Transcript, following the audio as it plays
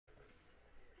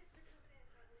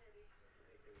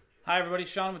Hi everybody,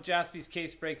 Sean with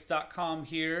JaspysCaseBreaks.com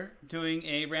here, doing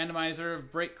a randomizer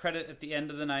of break credit at the end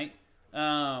of the night.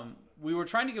 We were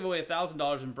trying to give away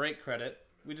 $1,000 in break credit.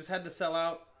 We just had to sell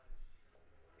out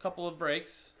a couple of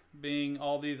breaks, being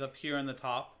all these up here in the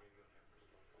top.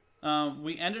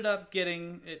 We ended up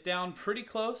getting it down pretty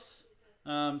close.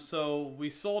 So we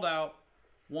sold out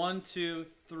 1, 2,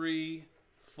 3,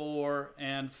 4,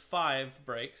 and 5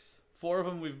 breaks. 4 of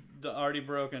them we've already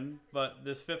broken, but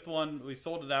this 5th one, we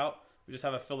sold it out. We just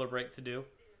have a filler break to do.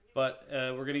 But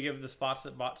we're going to give the spots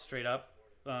that bought straight up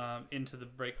into the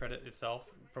break credit itself,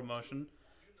 promotion.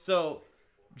 So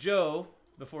Joe,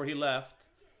 before he left,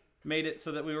 made it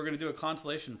so that we were going to do a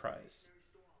consolation prize,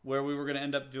 where we were going to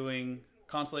end up doing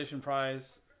consolation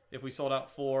prize. If we sold out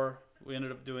 4, we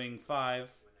ended up doing 5.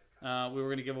 We were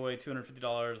going to give away $250,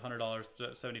 $100,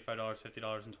 $75,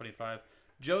 $50, and $25.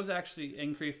 Joe's actually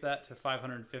increased that to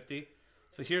 $550.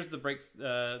 So here's the breaks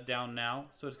down now.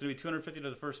 So it's going to be $250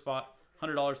 to the first spot,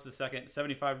 $100 to the second,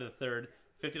 $75 to the third,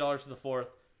 $50 to the fourth,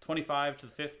 $25 to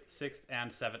the 5th, 6th,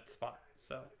 and 7th spot.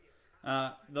 So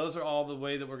those are all the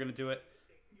way that we're going to do it.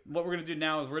 What we're going to do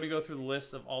now is we're going to go through the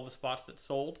list of all the spots that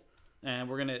sold, and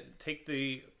we're going to take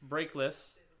the break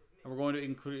lists and we're going to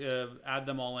include add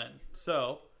them all in.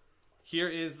 So here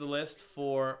is the list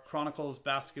for Chronicles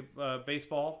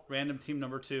Baseball, random team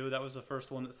number 2. That was the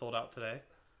first one that sold out today.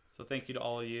 So thank you to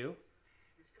all of you.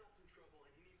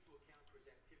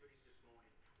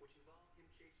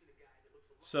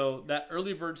 So that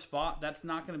early bird spot, that's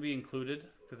not going to be included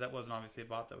because that wasn't obviously a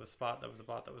bot that was spot. That was a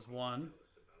bot that was won.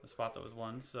 A spot that was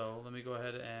won. So let me go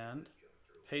ahead and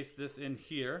paste this in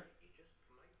here.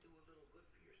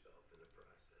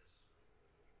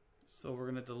 So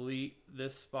we're going to delete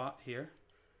this spot here.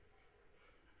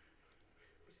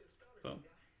 Boom.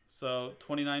 So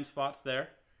 29 spots there.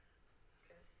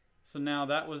 So now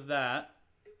that was that.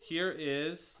 Here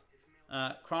is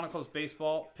Chronicles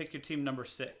Baseball. Pick your team number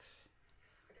 6.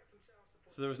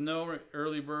 So there was no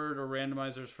early bird or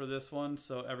randomizers for this one,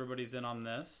 so everybody's in on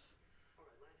this.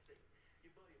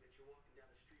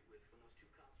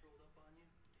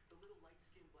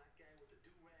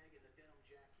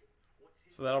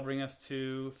 So that'll bring us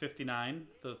to 59,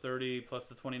 the 30 plus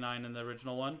the 29 in the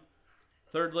original one.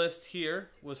 Third list here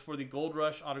was for the Gold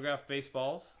Rush autographed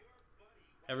baseballs.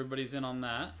 Everybody's in on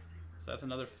that. So that's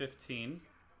another 15.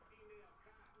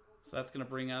 So that's going to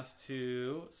bring us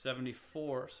to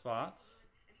 74 spots.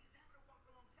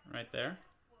 Right there.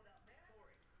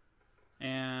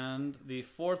 And the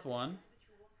 4th one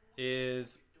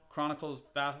is Chronicles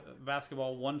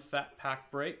Basketball 1 Fat Pack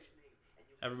Break.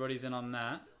 Everybody's in on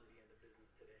that.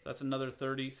 So that's another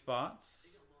 30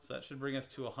 spots. So that should bring us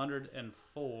to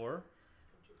 104.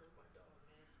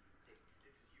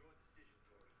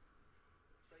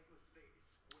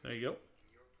 There you go.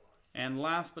 And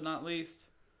last but not least,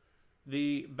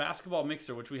 the basketball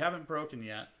mixer, which we haven't broken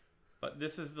yet, but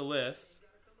this is the list.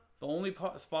 The only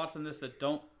spots in this that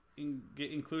don't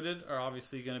get included are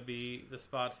obviously going to be the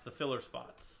spots, the filler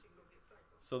spots.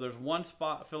 So there's one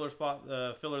spot, filler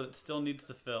that still needs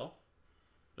to fill.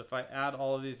 But if I add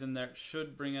all of these in there, it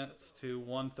should bring us to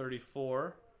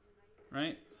 134,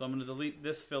 right? So I'm going to delete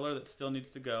this filler that still needs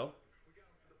to go.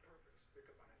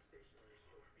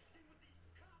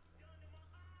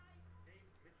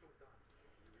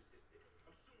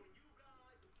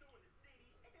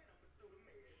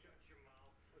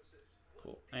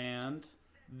 Cool. And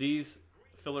these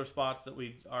filler spots that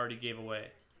we already gave away.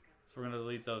 So we're going to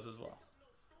delete those as well.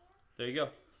 There you go.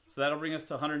 So that'll bring us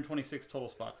to 126 total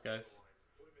spots, guys.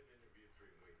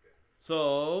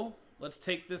 So let's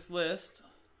take this list.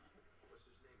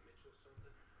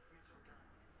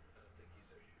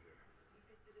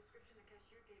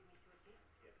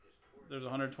 There's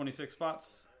 126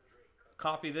 spots.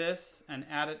 Copy this and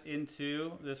add it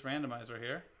into this randomizer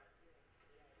here.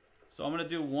 So I'm going to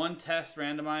do one test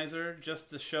randomizer just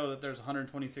to show that there's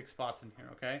 126 spots in here,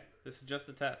 okay? This is just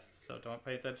a test, so don't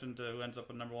pay attention to who ends up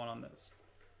with number 1 on this.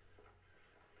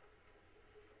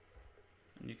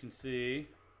 And you can see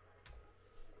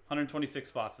 126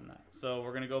 spots in that. So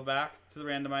we're going to go back to the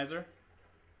randomizer.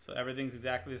 So everything's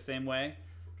exactly the same way.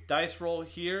 Dice roll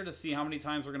here to see how many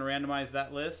times we're going to randomize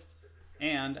that list.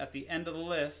 And at the end of the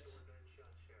list,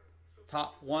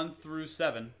 top 1 through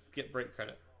 7 get break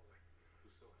credit.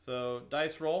 So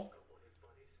dice roll.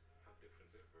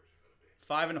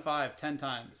 5 and a 5, 10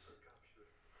 times.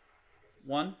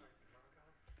 1,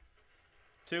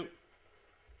 2,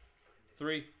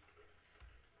 3,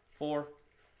 4,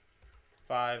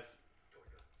 5,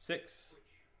 6,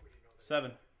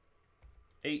 7,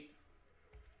 8,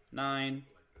 9,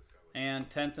 and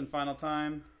 10th and final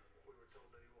time.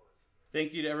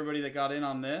 Thank you to everybody that got in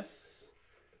on this.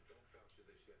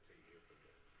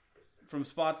 From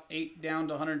spots 8 down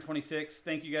to 126.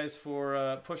 Thank you guys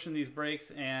for pushing these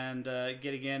breaks and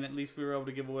getting in. At least we were able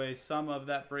to give away some of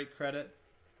that break credit.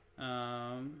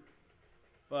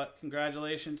 But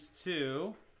congratulations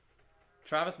to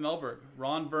Travis Melberg,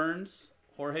 Ron Burns,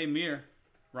 Jorge Mir,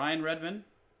 Ryan Redmond,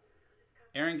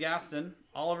 Aaron Gaston,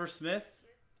 Oliver Smith,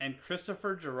 and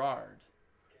Christopher Gerard.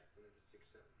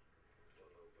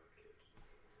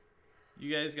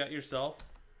 You guys got yourself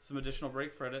some additional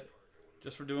break credit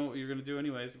just for doing what you're going to do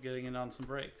anyways, getting in on some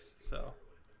breaks. So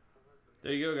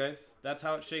there you go, guys. That's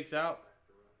how it shakes out.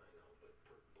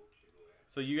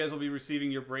 So you guys will be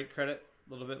receiving your break credit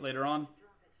a little bit later on.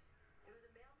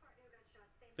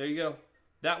 There you go.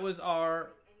 That was our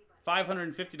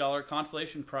 $550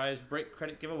 consolation prize break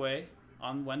credit giveaway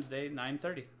on Wednesday,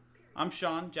 9:30. I'm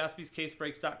Sean,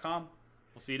 JaspysCaseBreaks.com.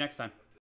 We'll see you next time.